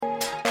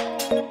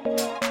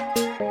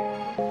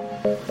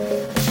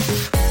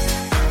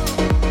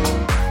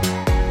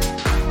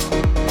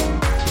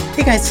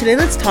Hey guys, today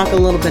let's talk a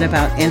little bit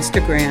about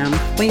Instagram.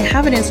 When you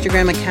have an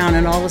Instagram account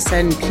and all of a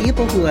sudden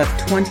people who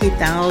have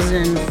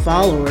 20,000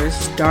 followers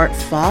start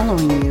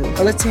following you,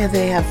 or let's say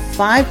they have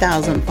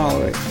 5,000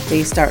 followers,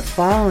 they start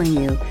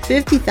following you,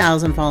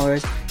 50,000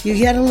 followers, you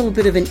get a little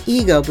bit of an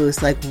ego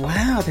boost, like,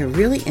 wow, they're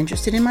really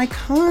interested in my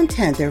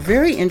content. They're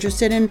very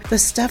interested in the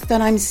stuff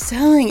that I'm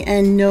selling.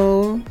 And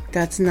no,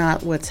 that's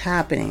not what's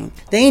happening.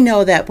 They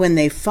know that when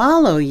they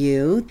follow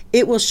you,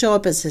 it will show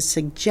up as a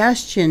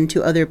suggestion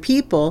to other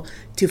people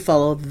to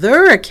follow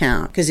their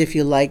account. Because if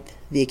you liked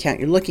the account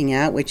you're looking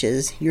at, which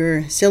is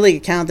your silly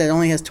account that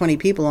only has 20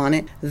 people on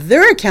it,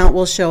 their account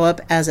will show up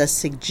as a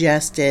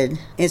suggested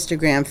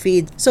Instagram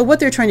feed. So what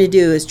they're trying to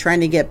do is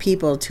trying to get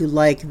people to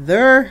like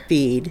their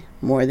feed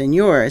more than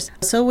yours.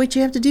 So what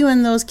you have to do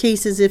in those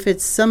cases, if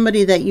it's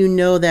somebody that you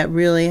know that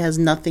really has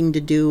nothing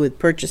to do with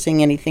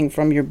purchasing anything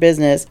from your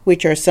business,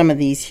 which are some of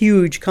these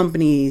huge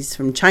companies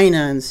from China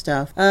and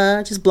stuff,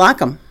 just block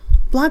them.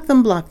 Block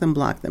them, block them,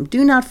 block them.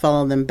 Do not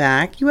follow them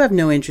back. You have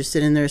no interest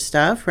in their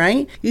stuff,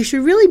 right? You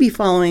should really be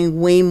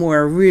following way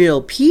more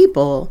real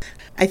people.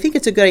 I think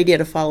it's a good idea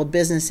to follow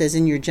businesses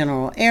in your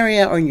general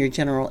area or in your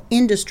general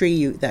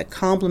industry that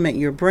complement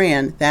your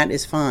brand. That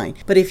is fine.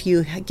 But if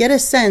you get a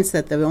sense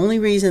that the only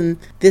reason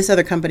this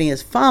other company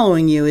is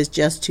following you is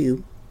just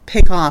to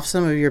pick off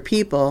some of your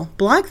people,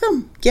 block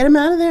them, get them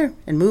out of there,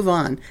 and move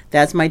on.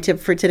 That's my tip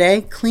for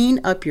today.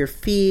 Clean up your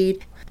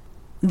feed.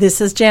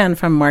 This is Jen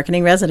from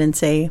Marketing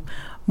Residency.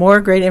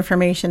 More great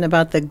information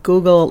about the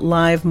Google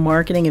Live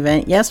marketing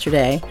event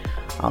yesterday.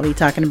 I'll be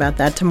talking about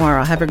that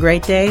tomorrow. Have a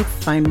great day.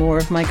 Find more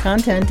of my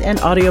content and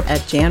audio at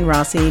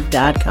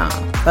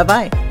janrossi.com.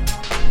 Bye-bye.